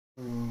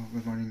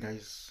Good morning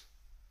guys.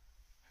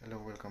 Hello,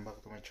 welcome back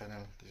to my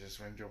channel. This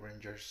is Ranger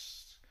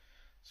Rangers.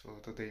 So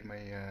today my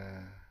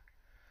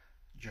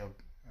job,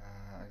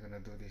 I'm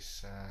gonna do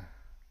this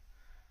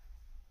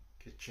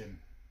kitchen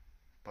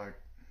part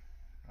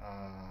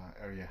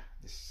area,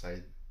 this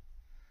side.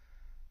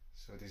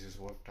 So this is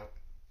worktop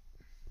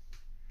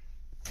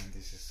and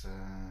this is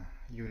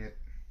unit.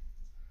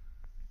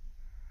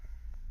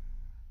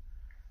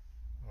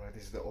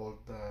 This is the old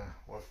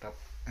worktop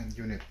and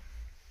unit,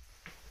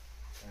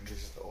 and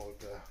this is the old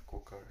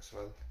cooker as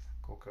well,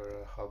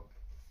 cooker hub.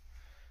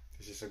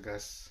 This is a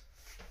gas,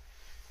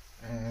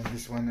 and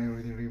this one I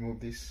already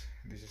removed. This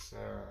is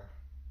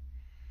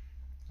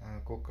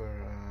cooker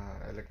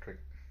electric.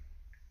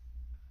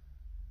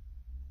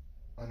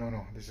 Oh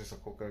no, this is a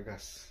cooker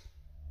gas,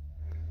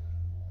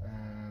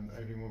 and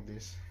I removed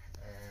this.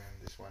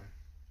 And this one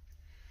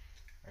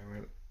I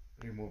will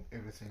remove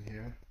everything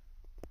here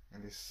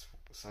on this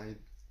side,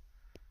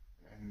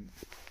 and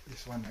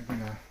this one I'm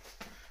gonna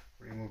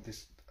remove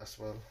this as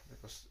well,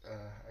 because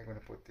I'm gonna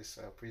put this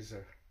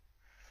freezer.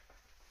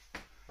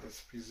 This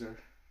freezer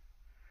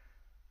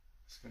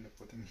is gonna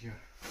put in here.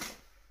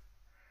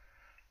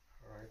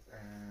 Alright,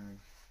 and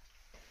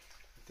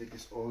I think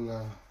it's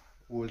all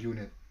wall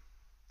unit.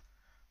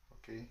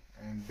 Okay,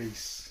 and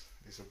base.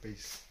 This is a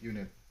base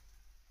unit.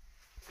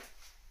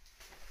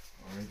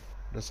 Alright,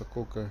 that's a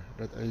cooker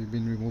that I've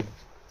been removed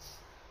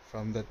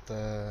from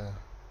that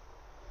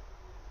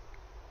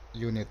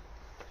unit.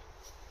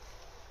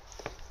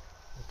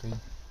 Okay,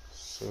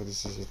 so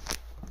this is it.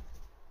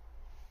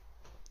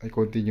 I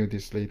continue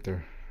this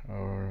later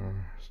or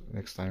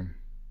next time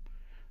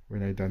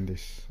when I done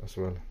this as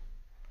well.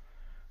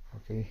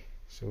 Okay,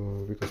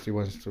 so because he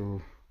wants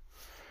to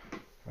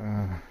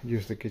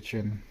use the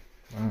kitchen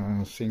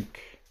sink,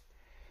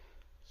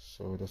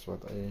 so that's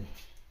what I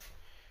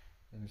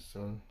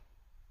install.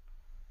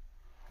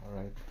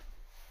 Alright,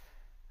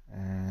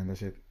 and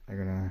that's it. I'm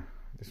gonna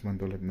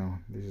dismantle it now.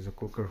 This is a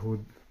cooker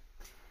hood,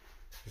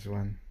 this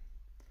one.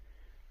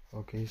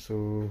 Okay,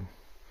 so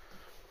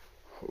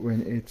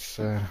when it's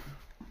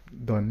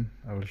done,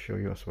 I will show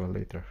you as well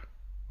later,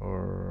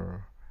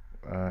 or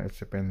it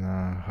depends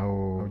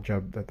how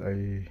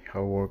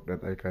work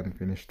that I can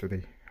finish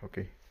today.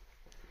 Okay.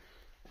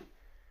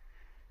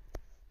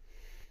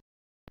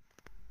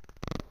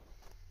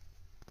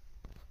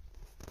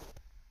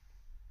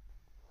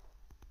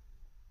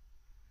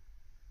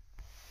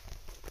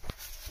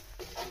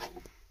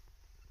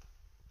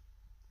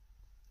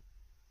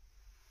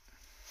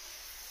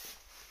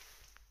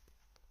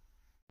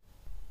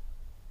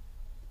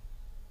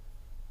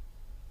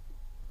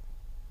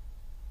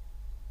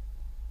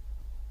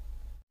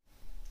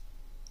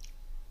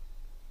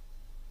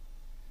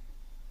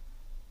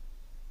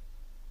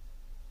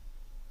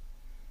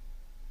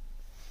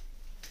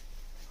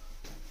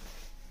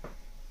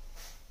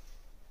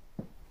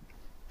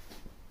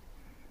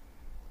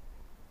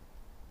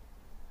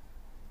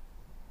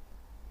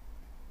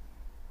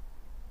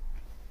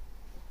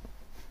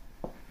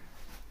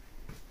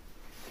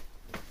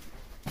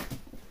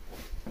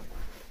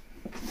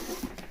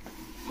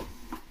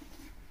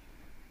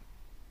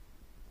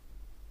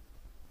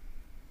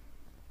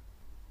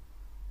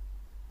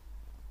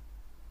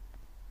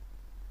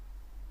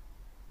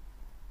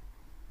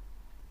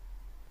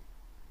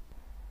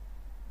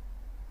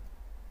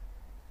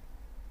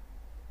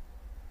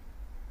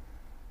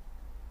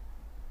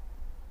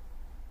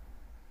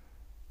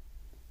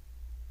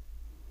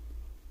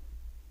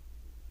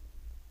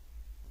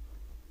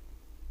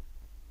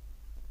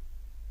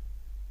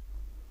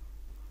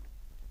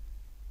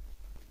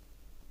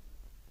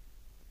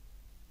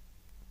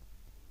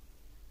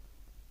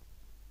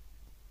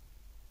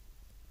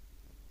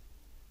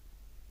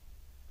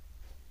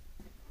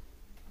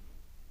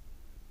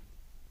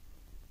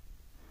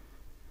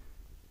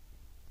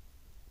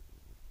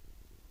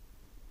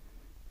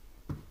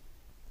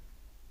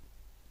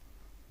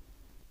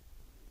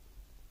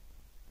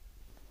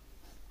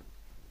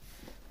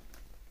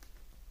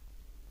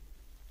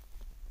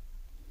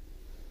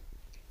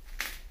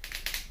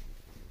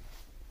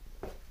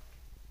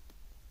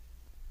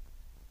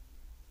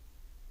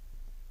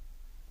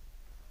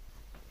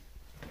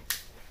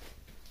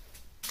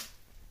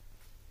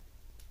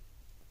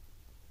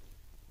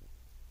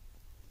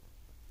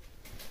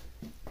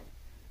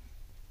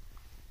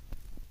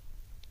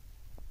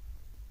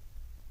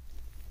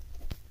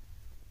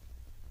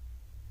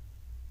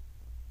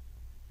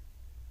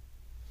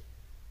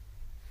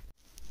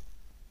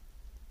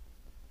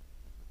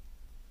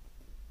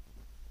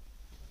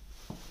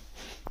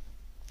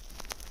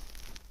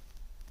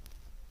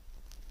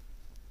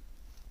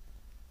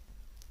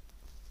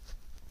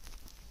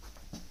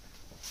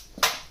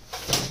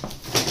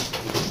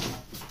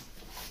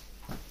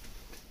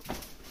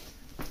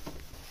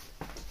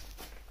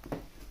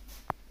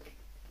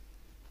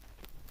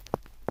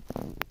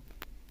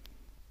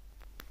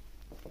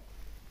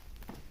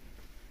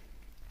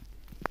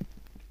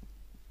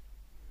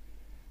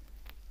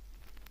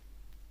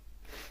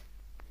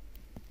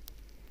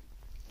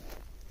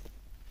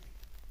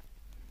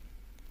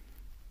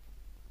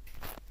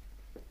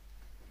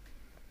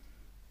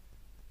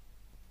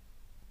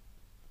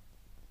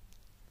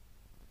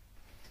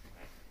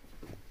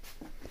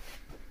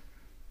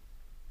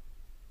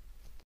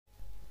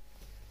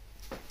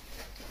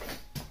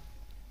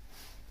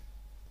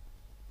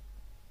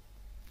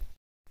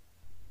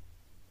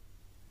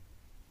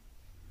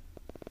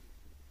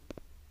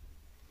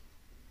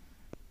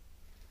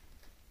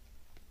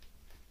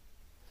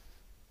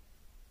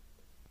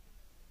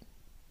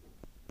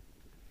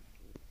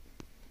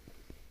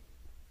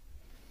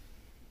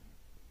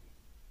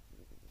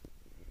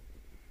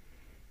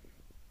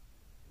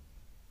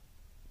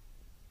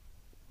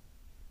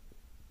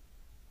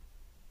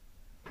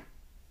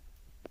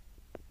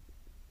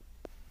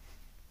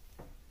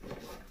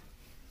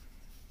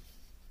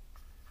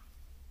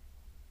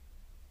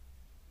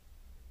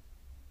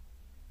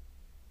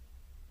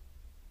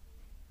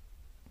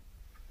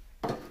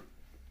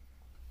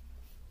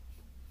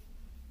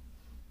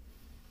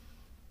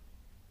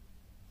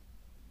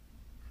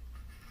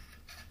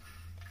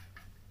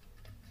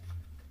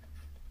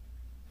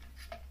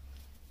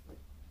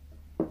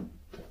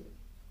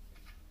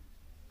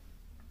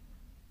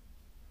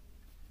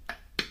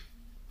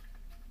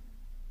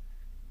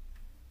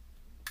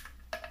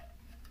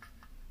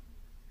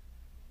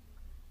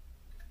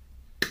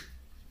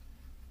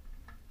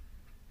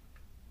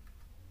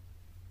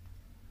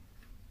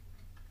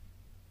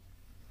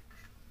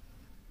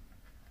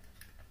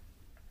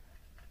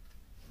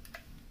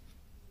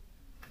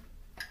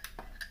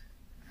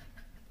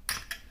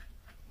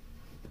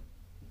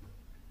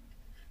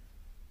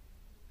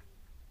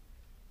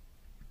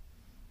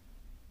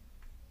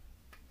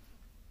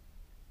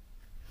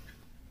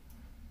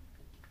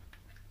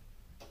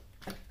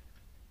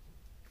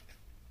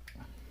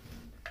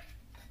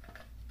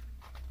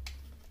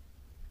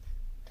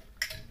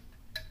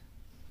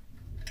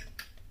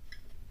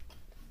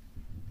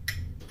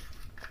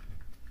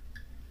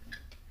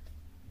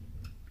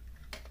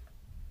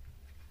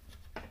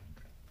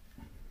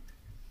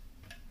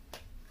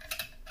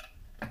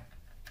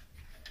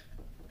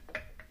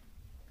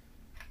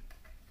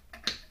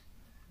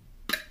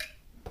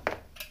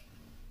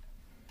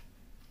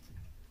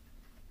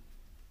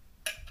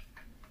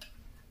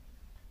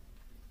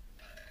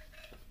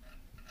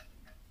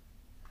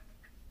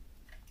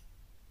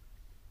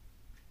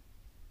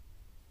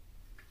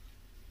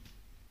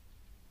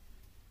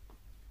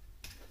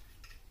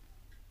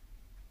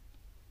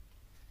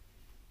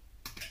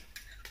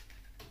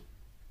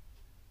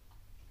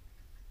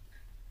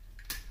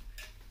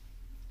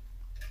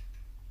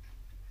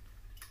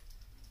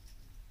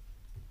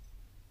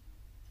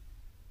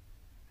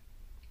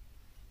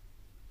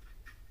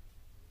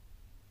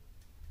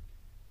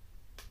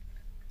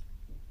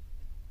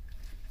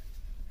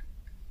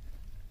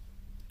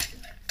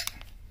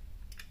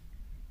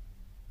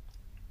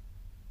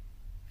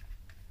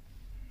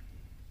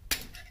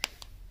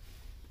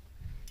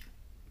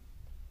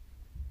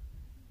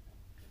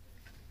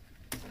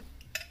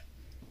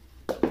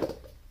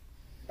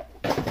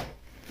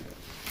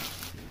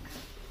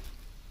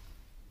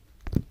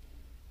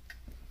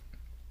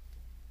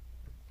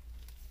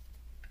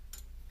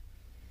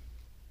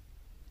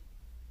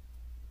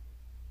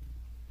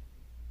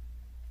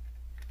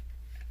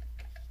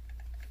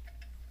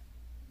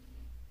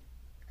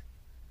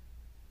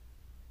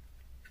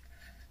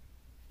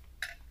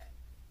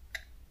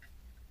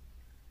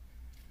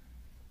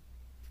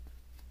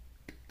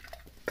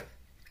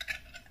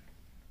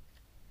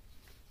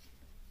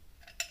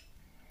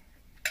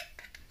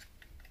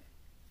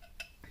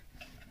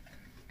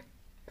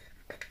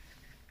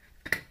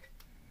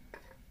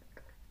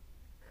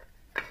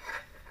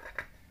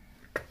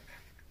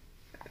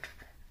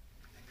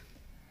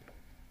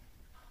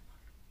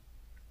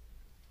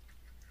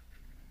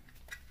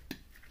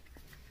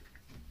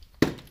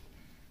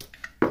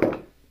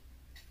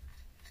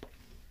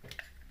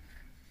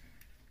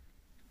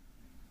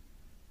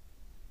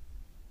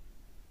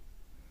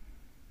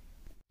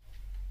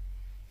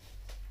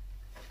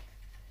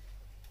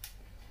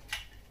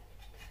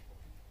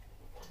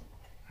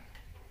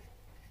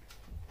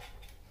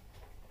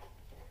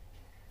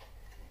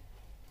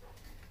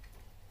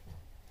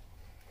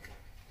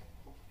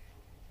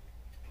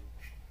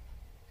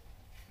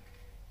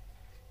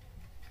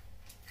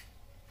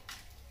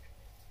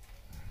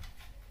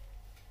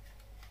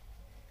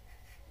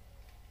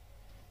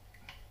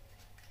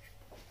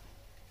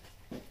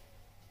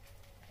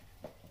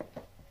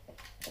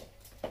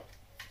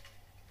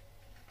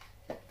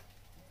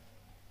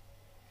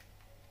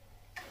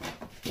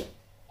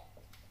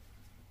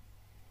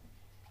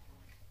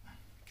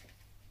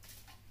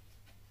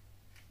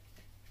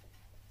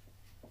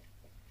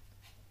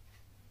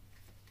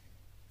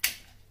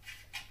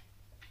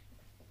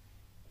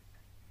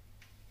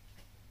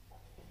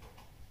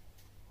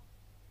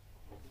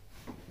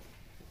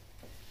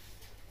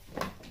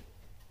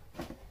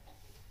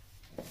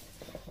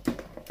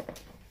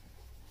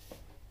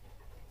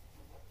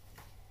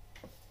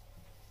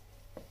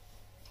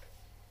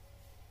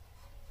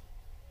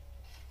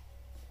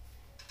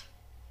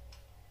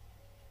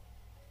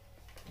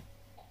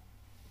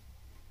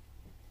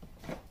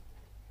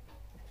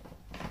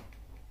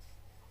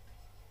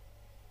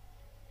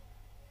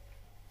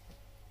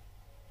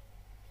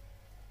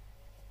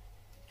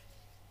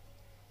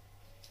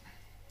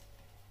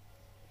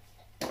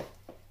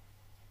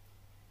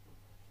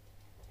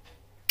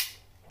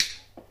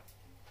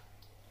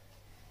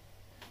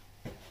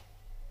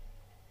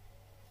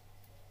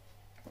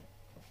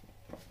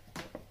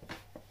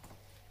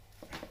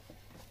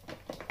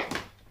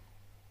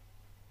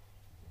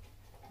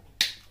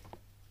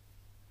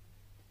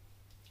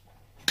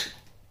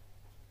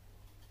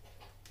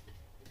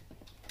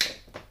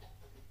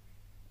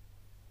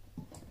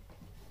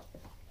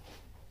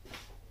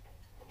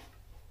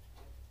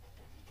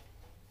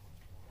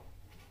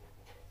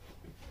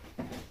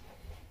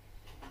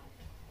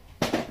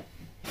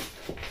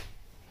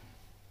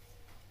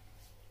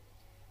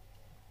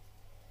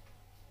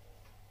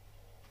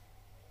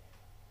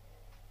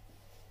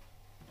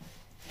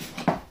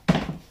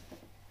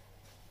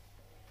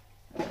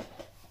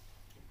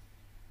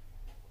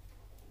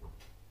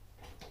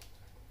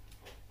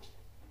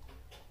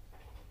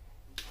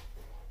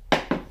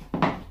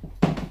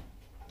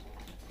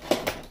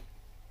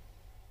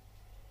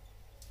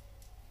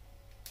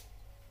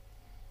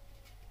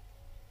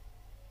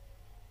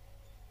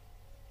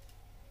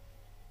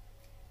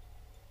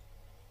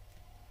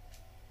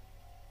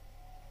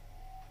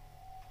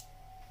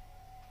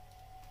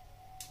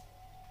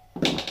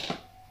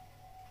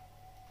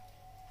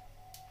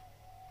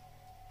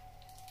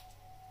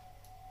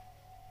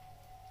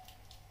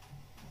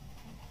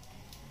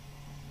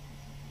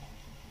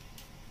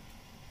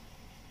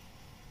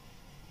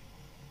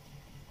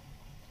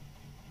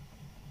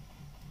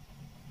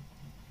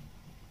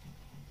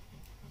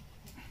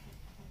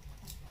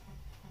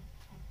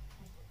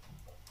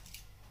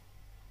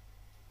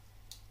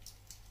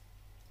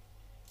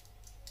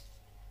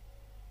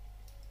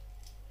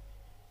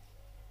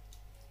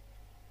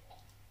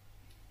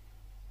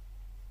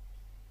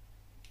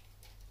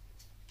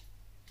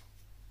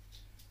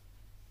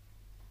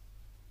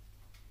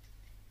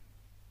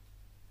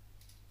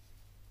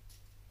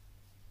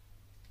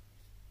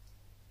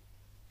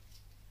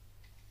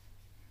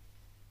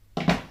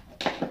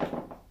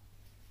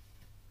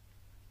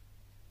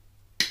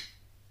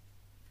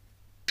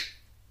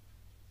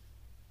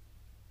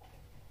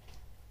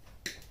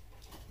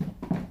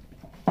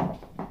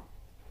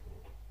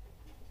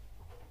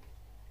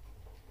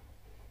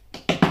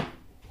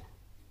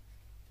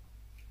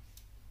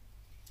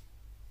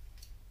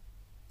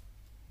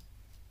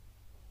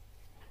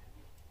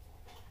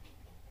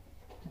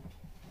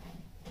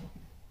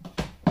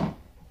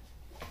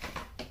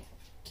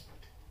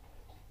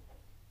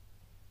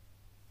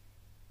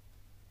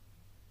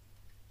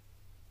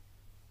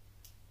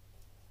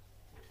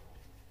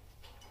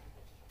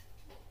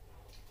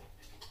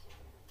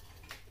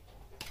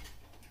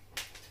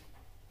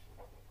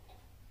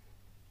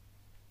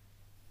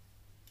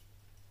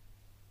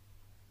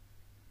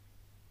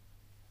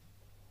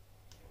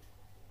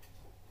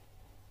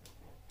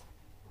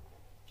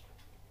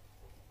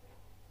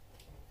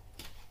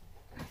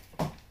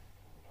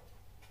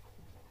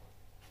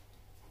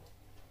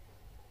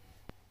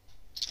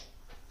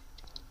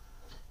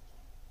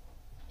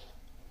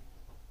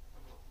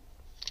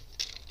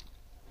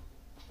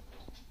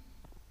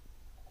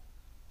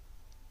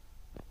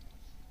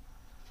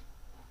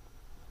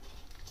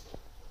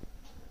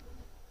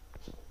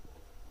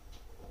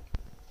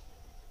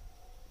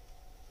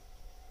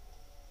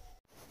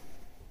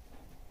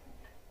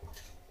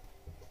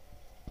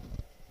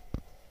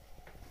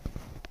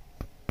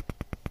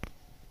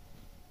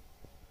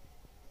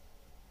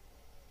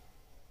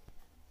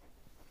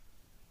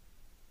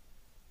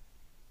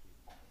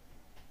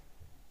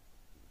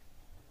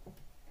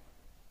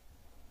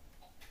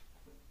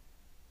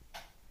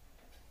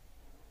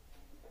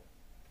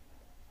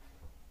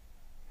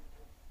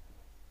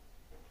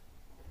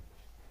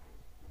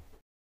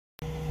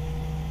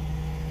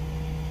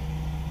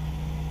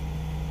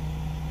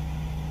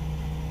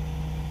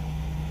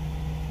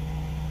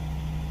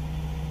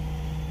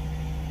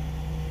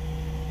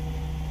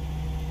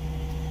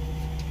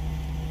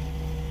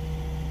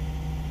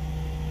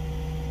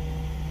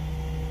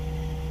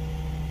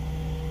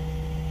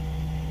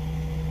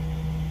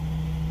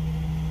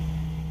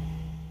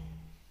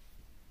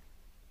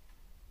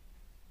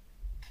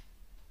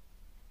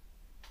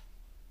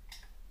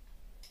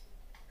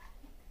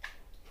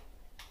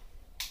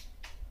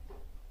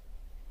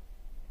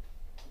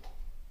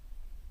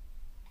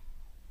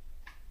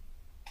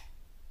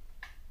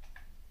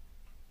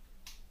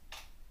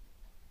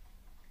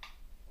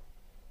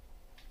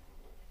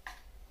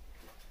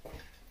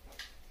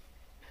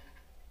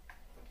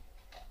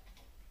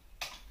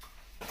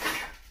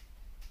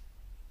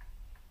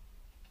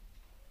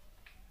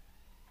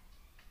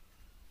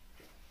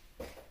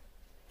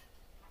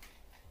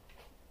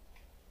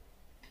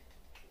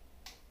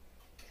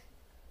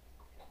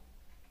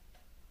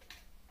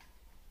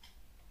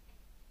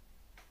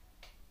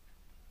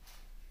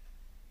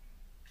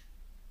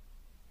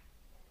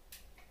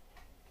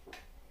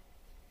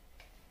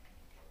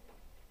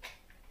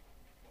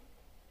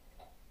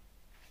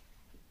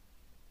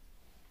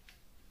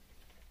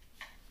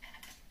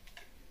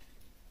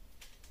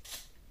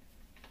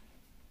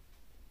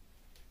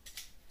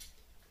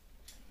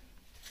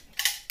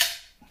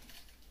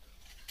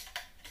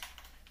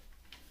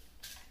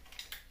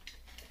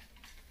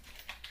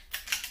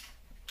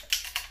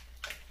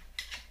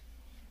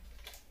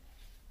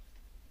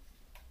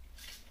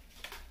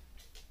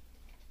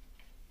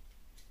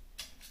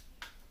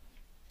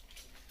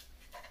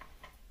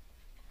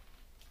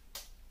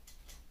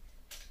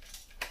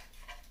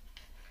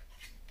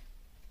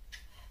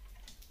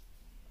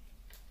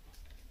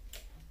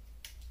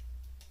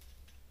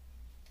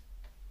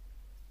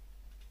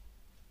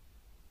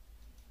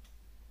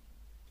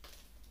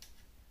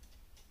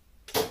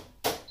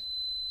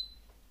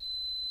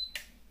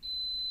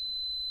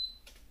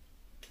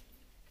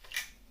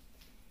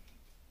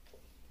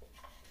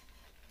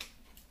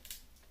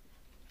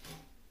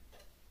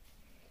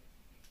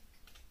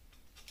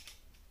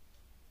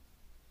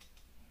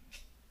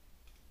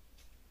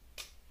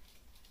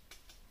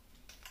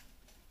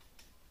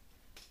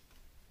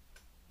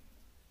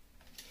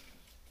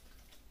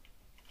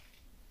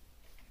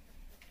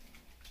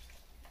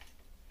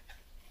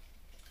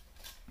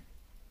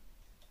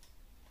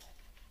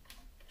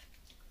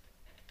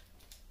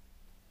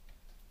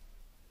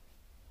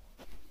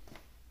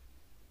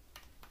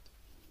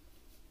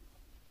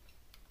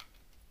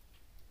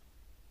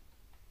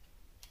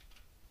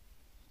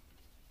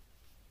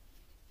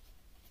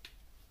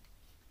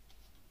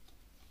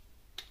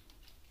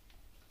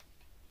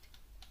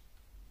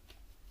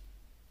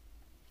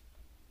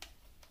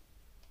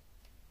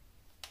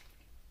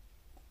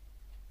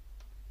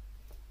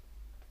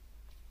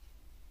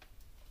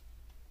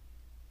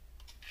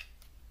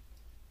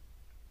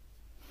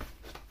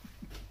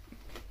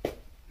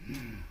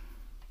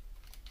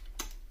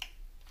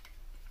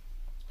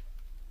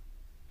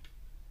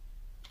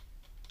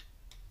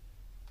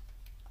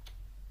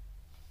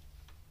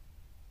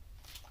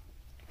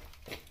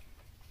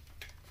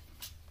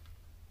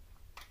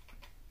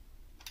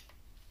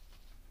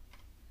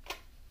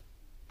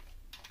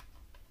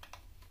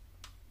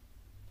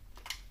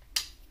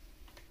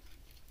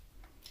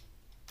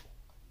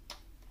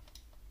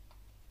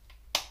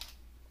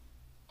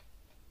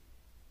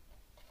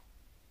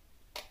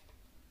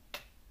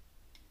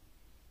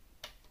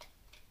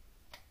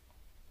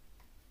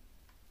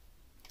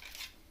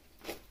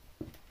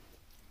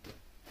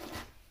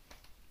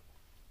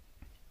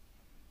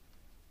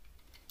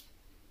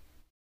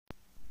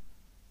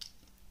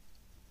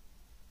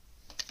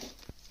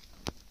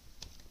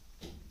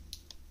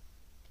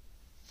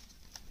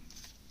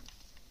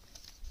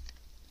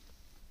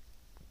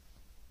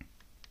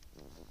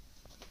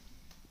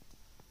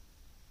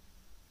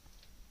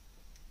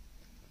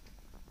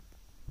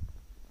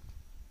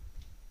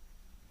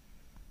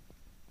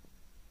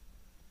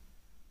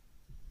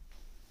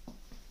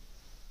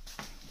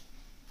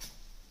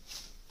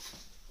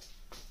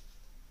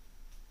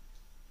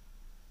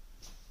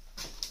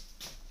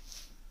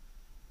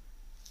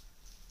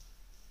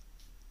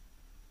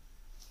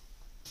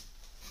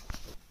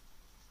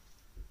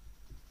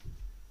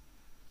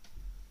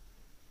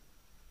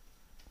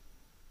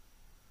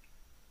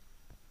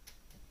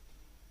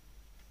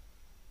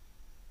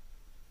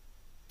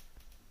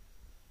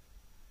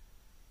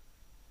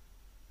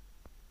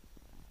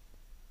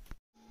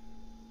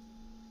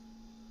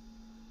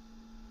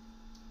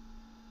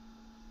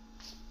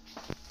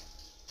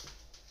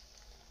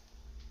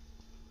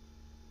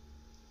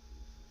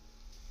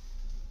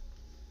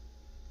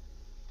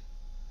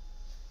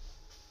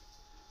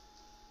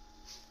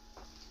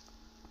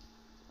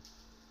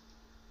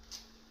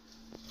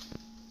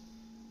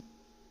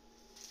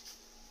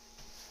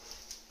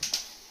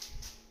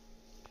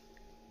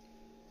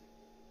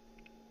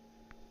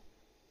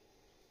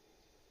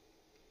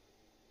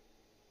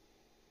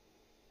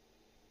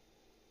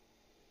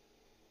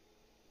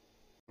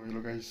 Hello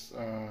guys,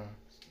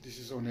 this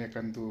is only I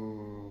can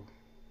do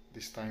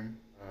this time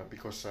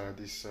because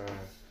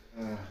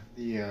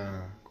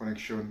the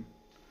connection,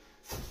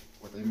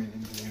 what I mean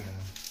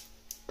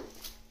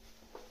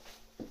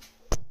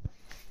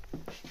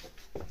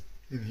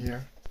in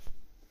here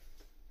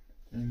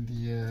in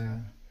the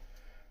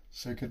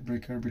circuit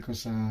breaker,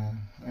 because I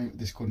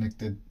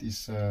disconnected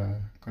this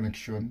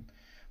connection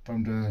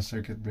from the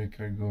circuit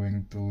breaker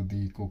going to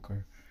the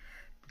cooker,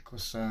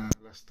 because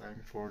last time,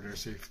 for their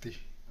safety,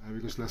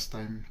 because last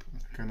time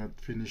I cannot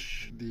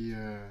finish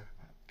the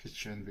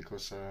kitchen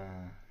because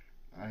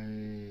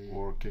I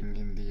working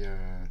in the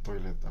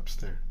toilet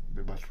upstairs,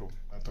 the bathroom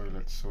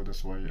toilet, so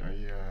that's why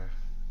I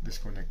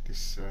disconnect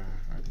this.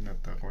 I did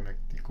not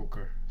connect the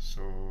cooker,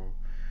 so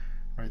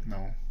right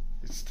now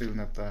it's still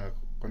not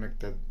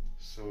connected.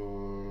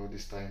 So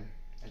this time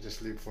I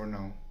just leave for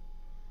now,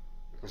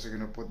 because I'm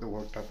gonna put the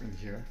worktop in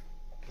here.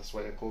 That's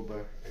why I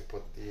cover. I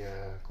put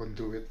the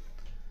conduit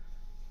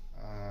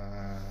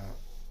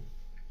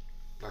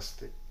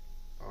plastic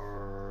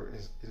or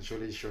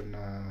insulation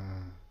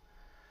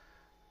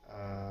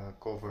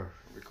cover,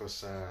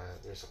 because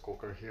there's a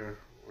cooker here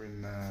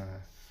when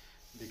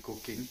the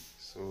cooking,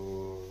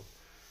 so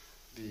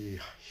the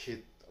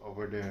heat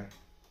over there,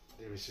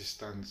 the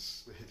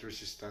heat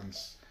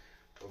resistance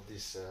of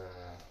this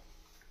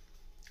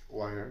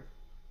wire,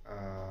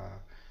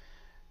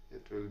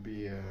 it will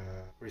be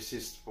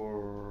resist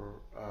for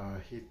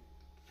heat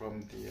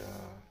from the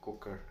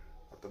cooker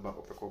at the back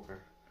of the cooker.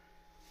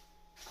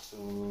 So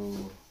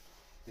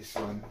this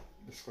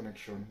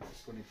connection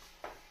is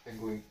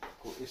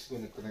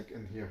going to connect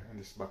in here in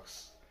this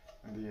box,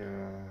 in the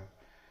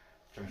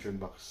junction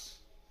box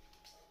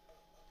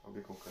of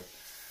the cooker.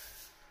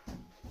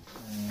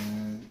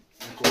 And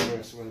the cooker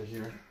as well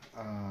here,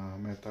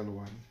 metal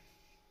one,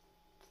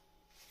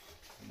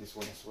 and this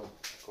one as well,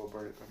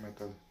 cover it a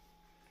metal.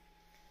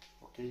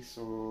 Okay,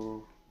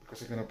 so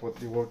because I'm gonna put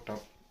the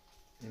worktop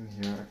in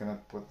here, I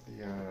cannot put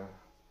the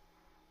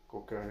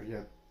cooker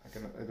yet. I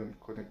don't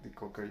connect the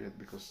cooker yet,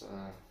 because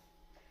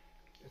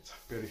it's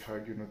very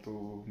hard, you know,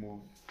 to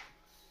move.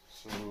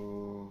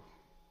 So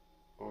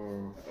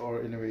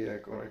or anyway, I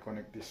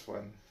connect this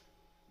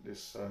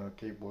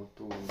cable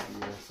to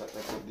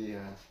the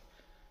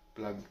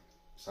plug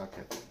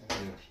socket in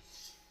here.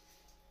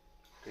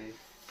 Okay,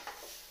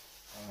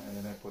 and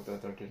then I put the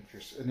 13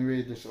 fuse.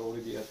 Anyway, there's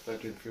already a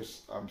 13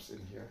 fuse amps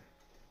in here,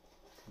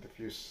 the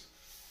fuse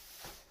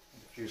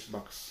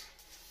box.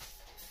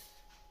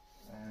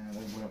 And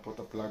I'm gonna put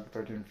a plug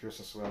 13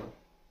 fuse as well,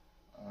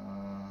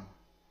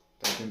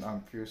 13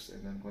 amp fuse,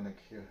 and then connect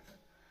here.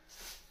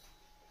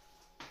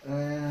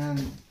 And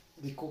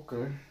the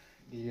cooker,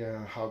 the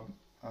hub,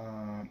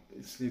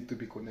 it's need to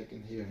be connected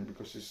in here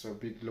because it's a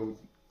big load.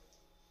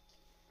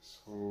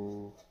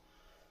 So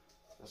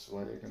that's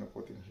why I'm gonna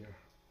put in here.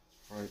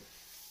 Right.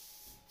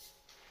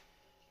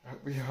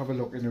 We have a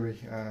look anyway.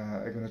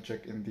 I'm gonna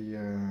check in the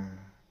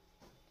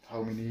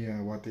how many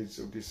wattage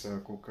of this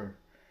cooker,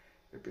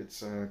 if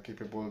it's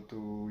capable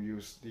to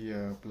use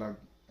the plug,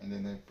 and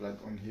then I plug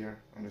on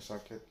here on the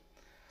socket,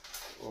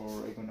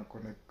 or I'm gonna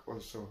connect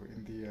also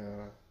in the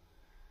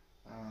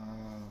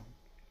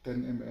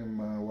 10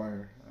 mm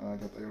wire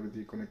that I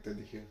already connected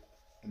here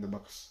in the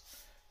box.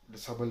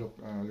 Let's have a look.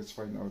 Let's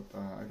find out.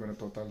 I'm gonna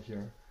total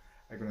here.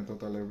 I'm gonna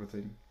total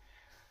everything,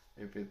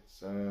 if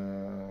it's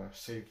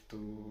safe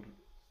to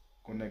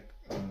connect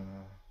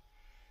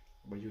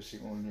by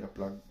using only a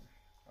plug.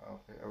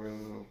 Okay, I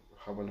will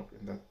have a look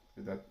in that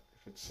with that,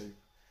 if it's safe.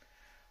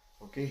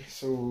 Okay,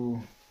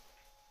 so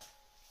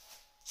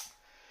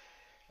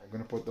I'm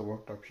gonna put the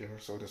worktop here,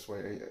 so that's why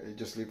I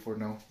just leave for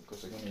now,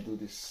 because I'm gonna do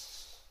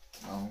this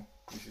now.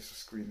 This is a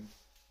screen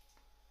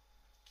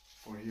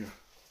for here.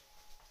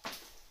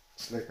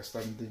 It's like a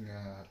standing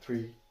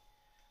tree.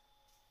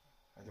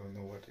 I don't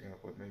know what I'm gonna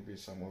put. Maybe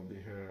some of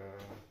the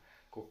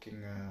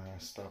cooking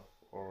stuff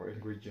or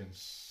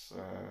ingredients,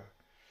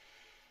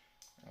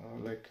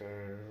 like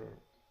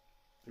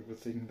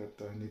everything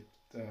that I need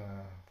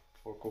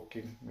for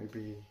cooking.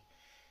 Maybe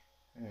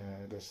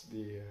that's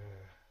the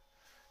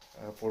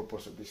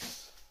purpose of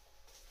this.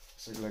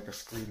 It's like a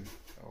screen,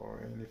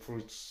 or any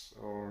fruits,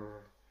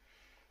 or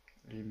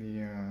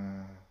any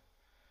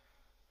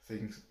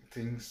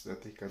things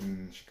that she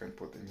can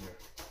put in here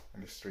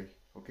in this tree.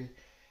 Okay,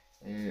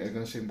 I'm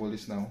gonna symbol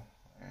this now,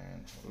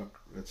 and look,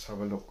 let's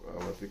have a look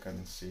what we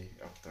can see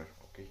after.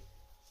 Okay.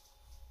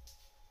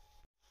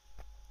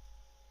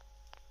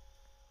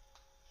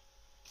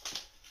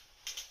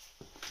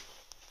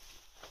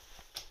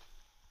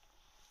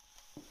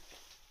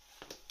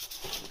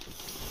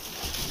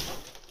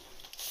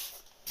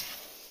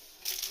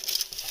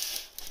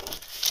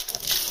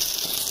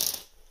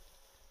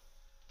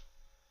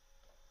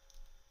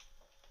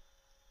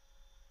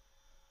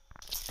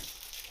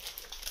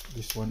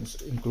 This one is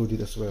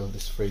included as well.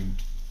 This frame,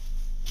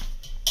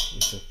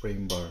 it's a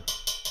frame bar.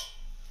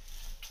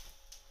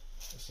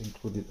 It's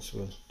included as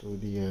well to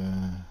the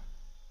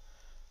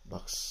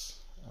box.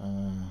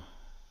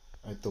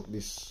 I took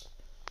this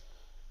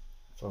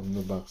from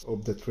the box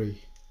of the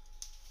tree.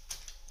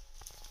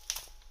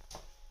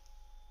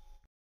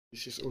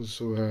 This is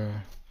also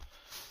a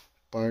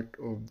part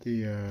of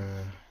the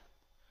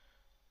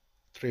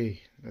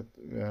tray that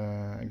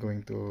I'm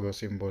going to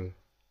assemble.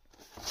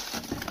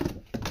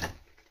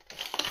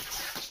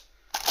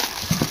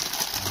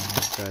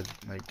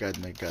 My God,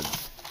 my God!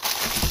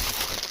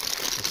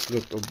 It's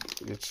lot of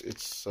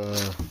it's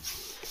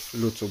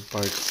lots of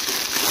parts.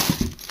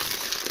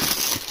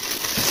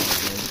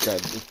 Oh my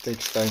God! It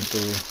takes time to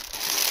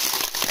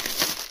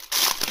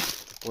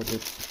put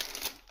it.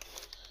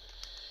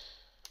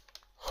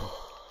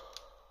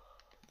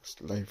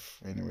 That's life,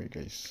 anyway,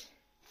 guys.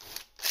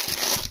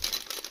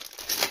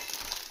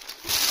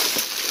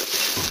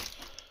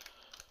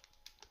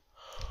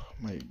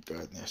 My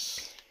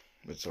goodness,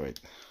 that's right,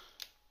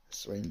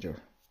 stranger.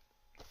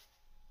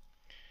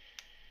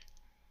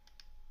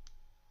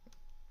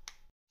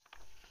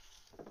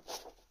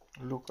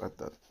 Look at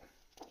that.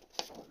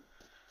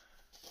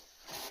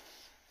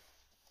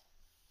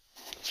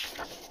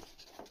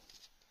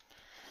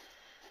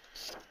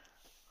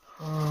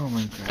 Oh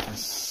my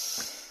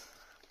goodness.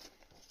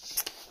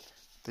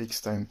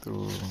 Takes time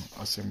to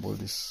assemble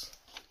this.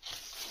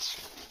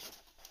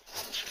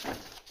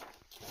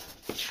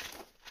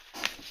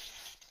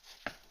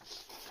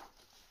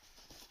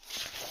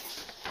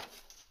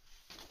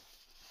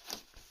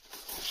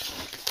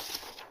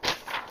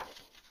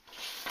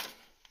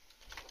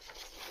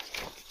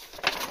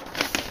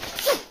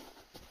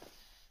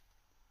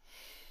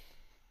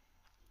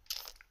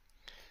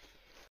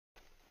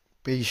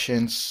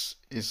 Patience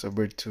is a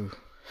virtue.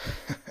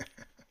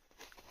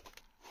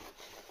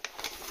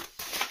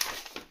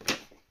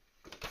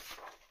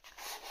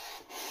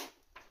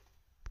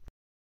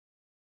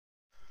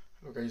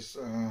 Hello guys,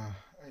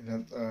 I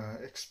didn't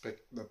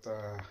expect that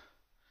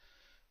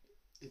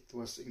it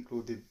was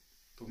included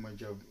to my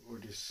job, or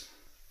this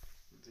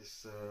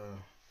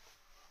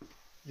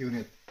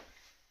unit.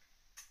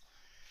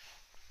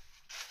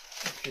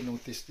 If you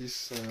notice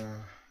this,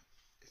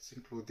 it's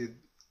included.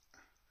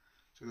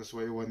 So that's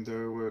why I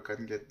wonder where I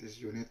can get this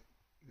unit,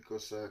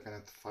 because I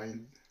cannot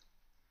find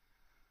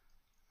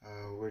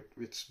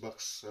which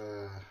box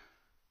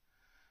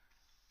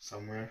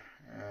somewhere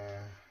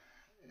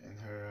in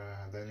her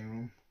dining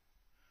room,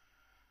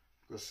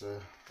 because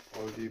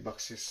all the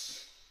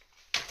boxes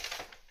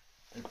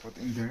I put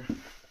in there.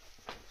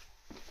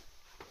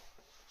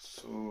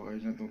 So I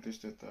didn't notice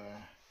that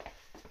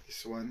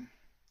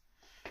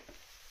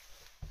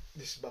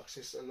this box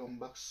is a long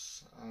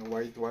box,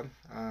 wide one.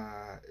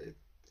 It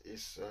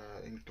is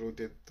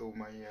included to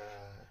my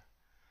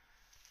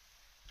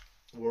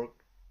work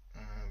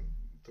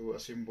to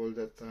assemble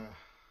that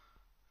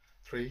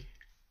tray.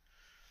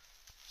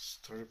 It's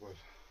terrible.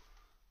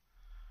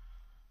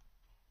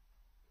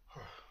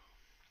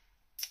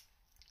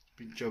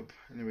 Big job.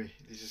 Anyway,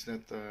 this is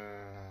not a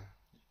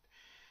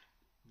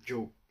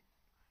joke.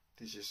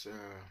 This is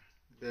a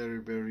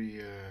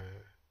very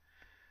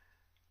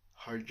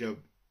hard job.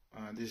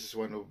 This is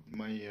one of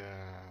my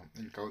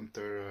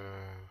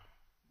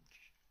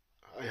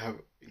I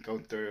have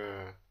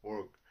encountered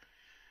work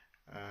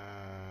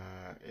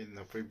in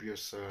a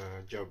previous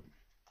job.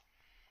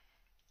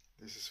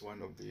 This is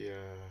one of the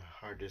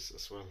hardest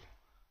as well.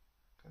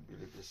 Can't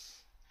believe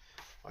this.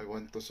 I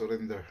want to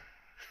surrender.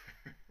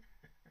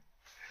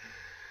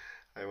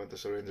 I want to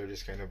surrender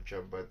this kind of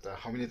job, but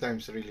how many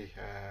times really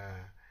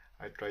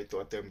I try to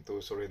attempt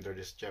to surrender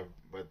this job,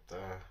 but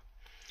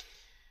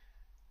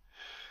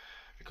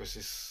because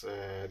this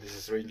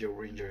is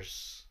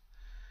Rangers,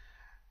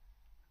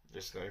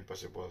 there's no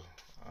impossible.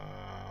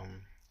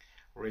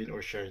 Rain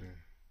or shine.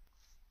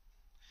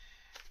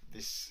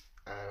 This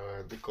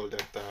they call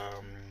that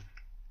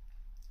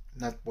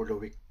not for the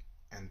weak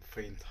and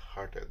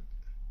faint-hearted.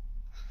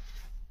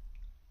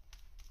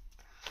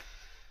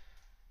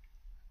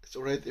 It's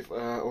alright if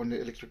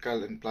only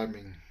electrical and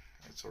plumbing.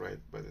 It's alright,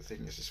 but the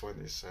thing is, this one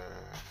is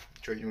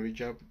joinery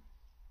job.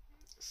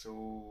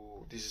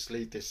 So this is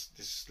latest.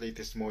 This is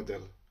latest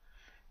model.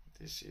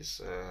 This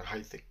is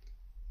high tech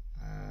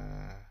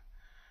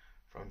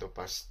from the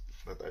past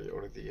that I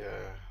already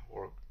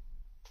worked,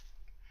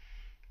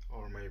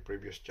 or my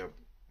previous job.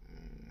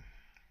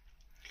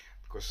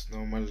 Because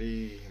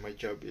normally my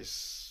job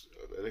is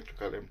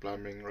electrical and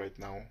plumbing right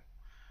now,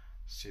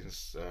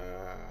 since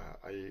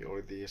I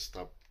already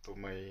stopped to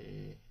my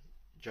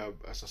job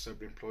as a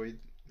self-employed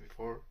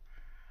before.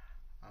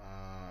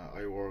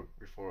 I worked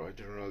before a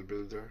general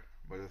builder,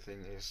 but the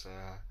thing is,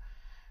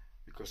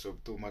 because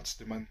of too much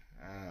demand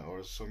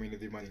or so many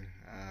demanding,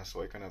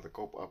 so I cannot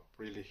cope up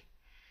really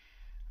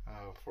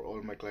for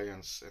all my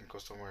clients and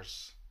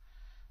customers.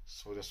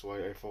 So that's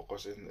why I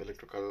focus in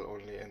electrical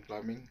only and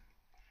plumbing.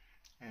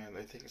 And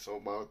I think it's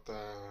about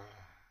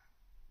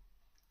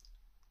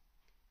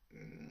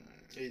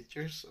 8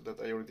 years that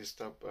I already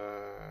stopped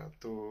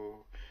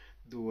to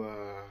do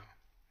a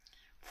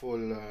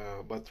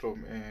full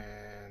bathroom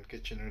and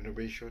kitchen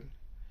renovation.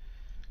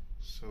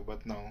 So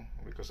but now,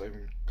 because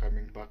I'm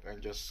coming back, I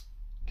just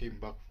came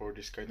back for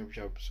this kind of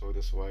job, so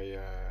that's why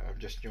I'm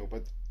just new.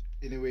 But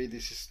anyway,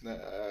 this is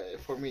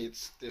for me,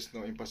 it's there's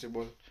no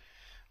impossible.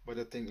 but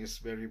the thing is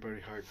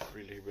very hard,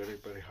 really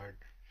very hard.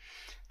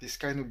 This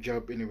kind of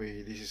job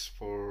anyway, this is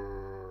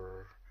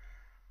for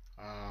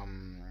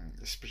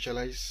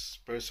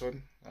specialized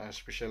person,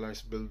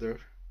 specialized builder.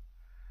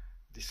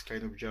 This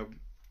kind of job,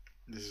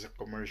 this is a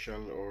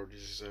commercial, or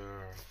this is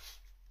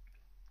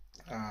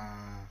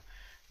a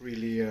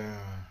really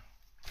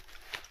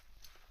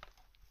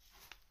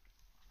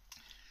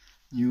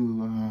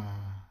new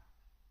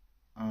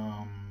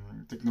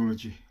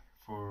technology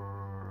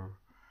for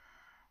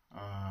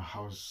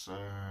house,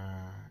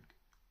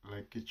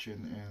 like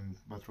kitchen and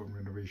bathroom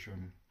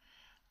renovation.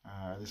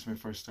 This is my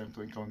first time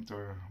to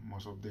encounter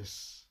most of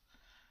this,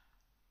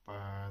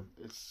 but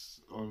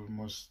it's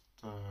almost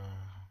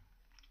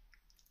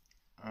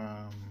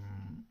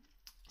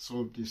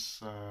solved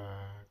this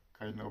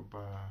kind of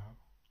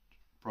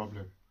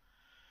problem,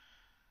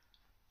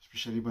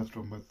 especially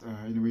bathroom. But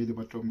anyway, the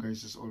bathroom,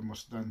 guys, is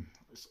almost done.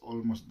 It's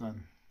almost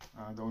done.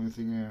 The only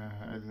thing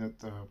I did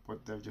not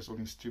put there, just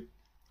only strip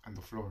on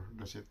the floor.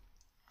 That's it.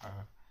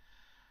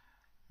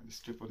 The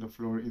strip on the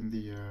floor in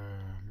the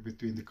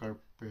between the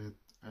carpet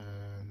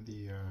and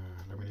the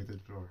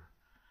laminated floor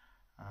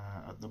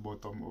at the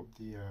bottom of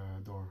the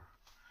door.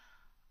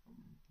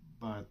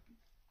 But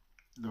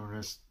the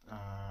rest,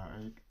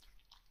 I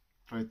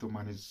try to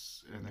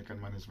manage, and I can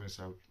manage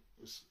myself.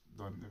 It's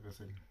done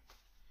everything.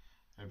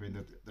 I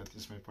mean, that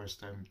is my first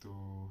time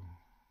to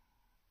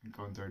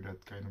encounter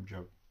that kind of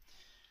job.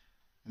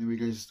 Anyway,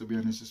 guys, to be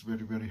honest, it's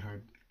very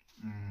hard.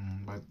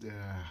 But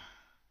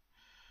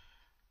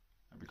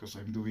because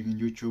I'm doing in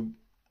YouTube,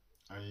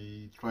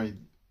 I tried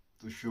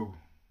to show,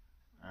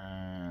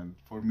 and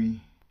for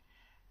me,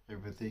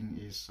 everything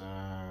is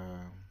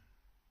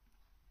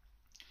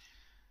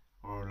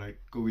or like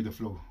go with the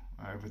flow.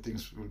 Everything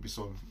will be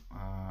solved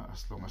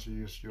as long as you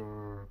use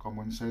your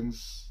common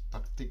sense,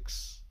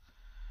 tactics,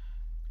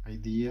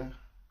 idea,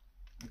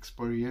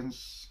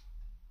 experience,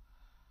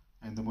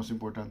 and the most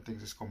important thing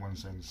is common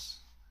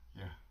sense.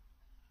 Yeah,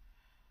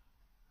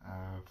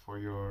 for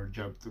your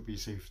job to be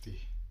safety.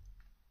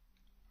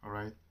 All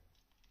right.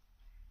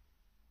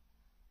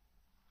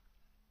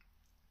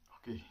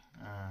 Okay.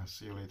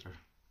 See you later.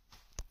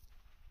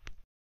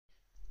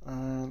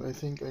 And I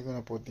think I'm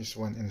gonna put this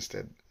one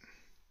instead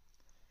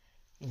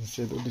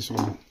of this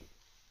one.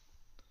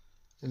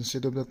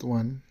 Instead of that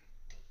one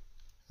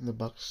in the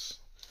box,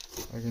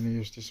 I'm gonna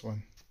use this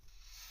one.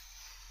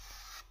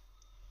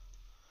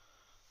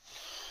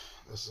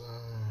 There's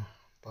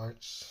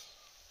parts,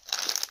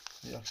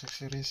 the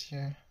accessories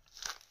here,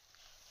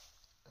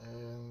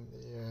 and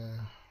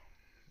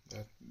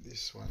the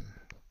this one,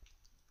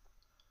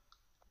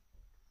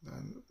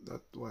 then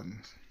that one,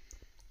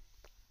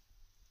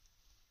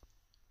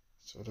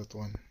 so that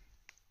one.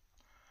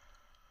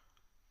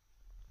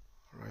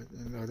 Right,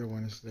 and the other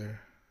one is there,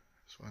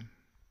 this one.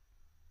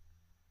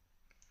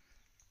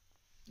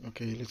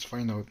 Okay, let's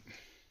find out.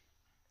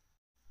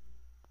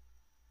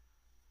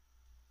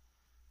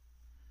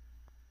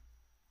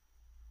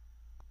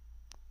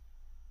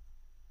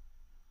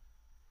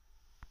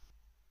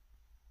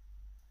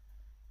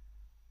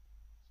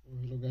 So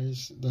hello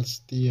guys, that's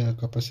the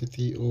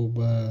capacity of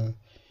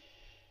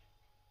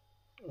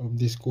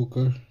this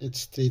cooker.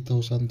 It's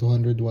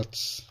 3200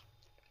 watts.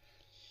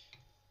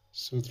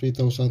 So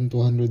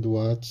 3200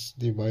 watts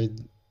divide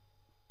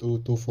to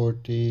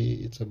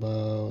 240, it's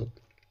about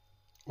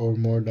or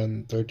more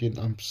than 13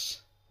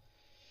 amps.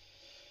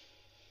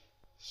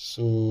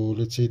 So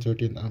let's say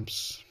 13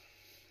 amps.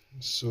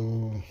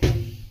 So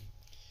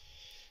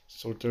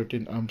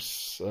 13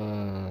 amps.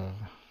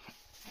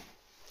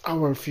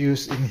 Our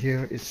fuse in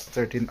here is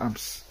 13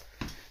 amps.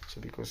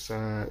 So because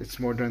it's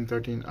more than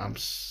 13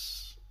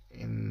 amps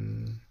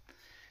in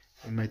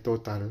my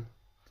total,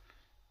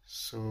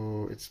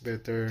 so it's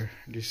better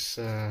this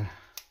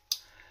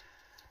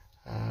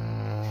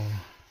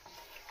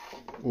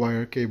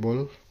wire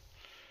cable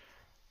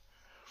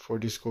for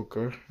this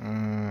cooker.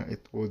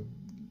 It would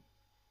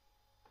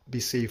be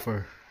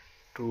safer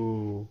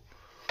to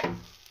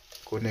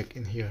connect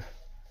in here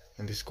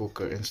in this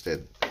cooker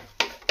instead,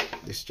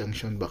 this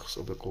junction box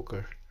of the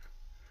cooker,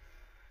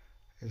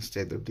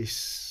 instead of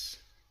this.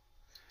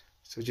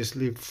 So just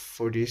leave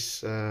for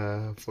this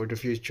for the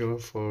future,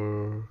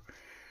 for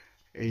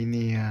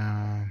any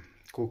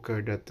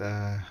cooker that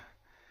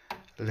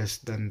less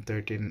than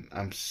 13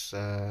 amps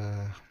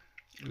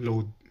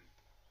load.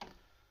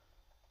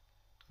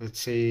 Let's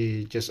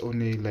say just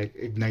only like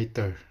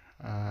igniter,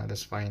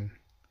 that's fine.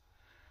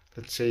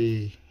 Let's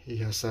say he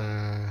has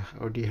a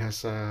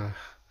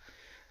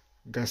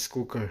gas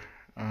cooker,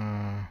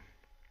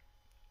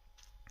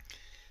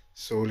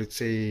 so let's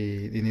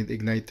say they need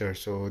igniter,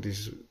 so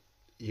this is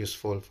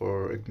useful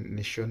for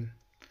ignition,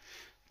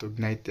 to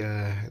ignite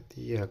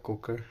the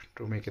cooker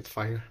to make it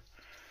fire.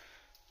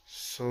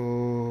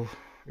 So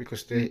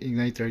because the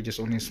igniter just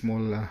only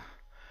small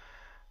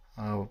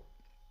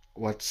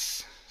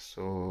watts,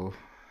 so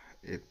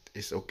it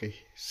is okay,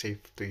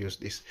 safe to use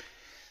this.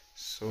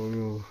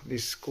 So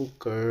this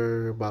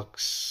cooker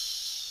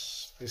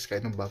box, this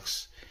kind of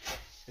box,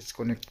 it's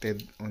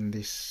connected on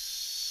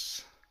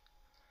this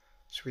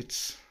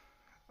switch.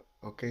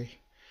 Okay,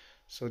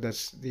 so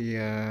that's the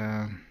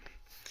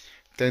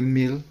 10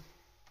 mil,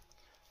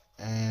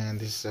 and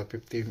this is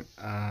 50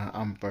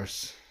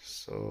 amperes,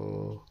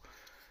 so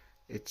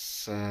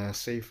it's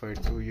safer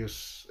to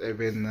use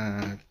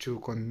even two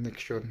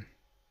connection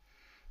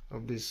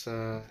of this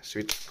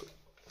switch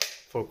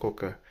for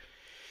cooker.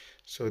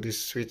 So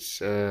this switch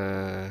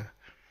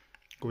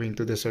going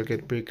to the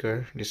circuit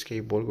breaker, this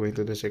cable going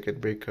to the circuit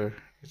breaker,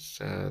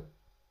 it's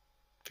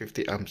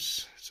 50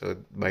 amps, so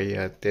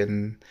by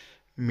 10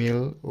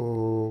 mil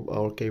of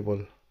our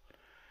cable,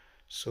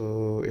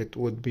 so it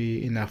would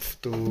be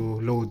enough to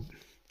load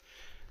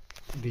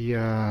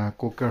the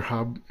cooker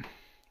hub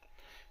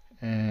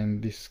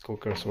and this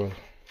cooker as well.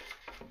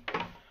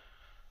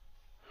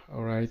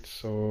 Alright,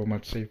 so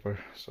much safer,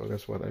 so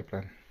that's what I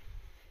plan.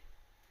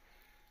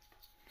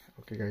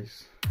 Okay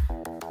guys.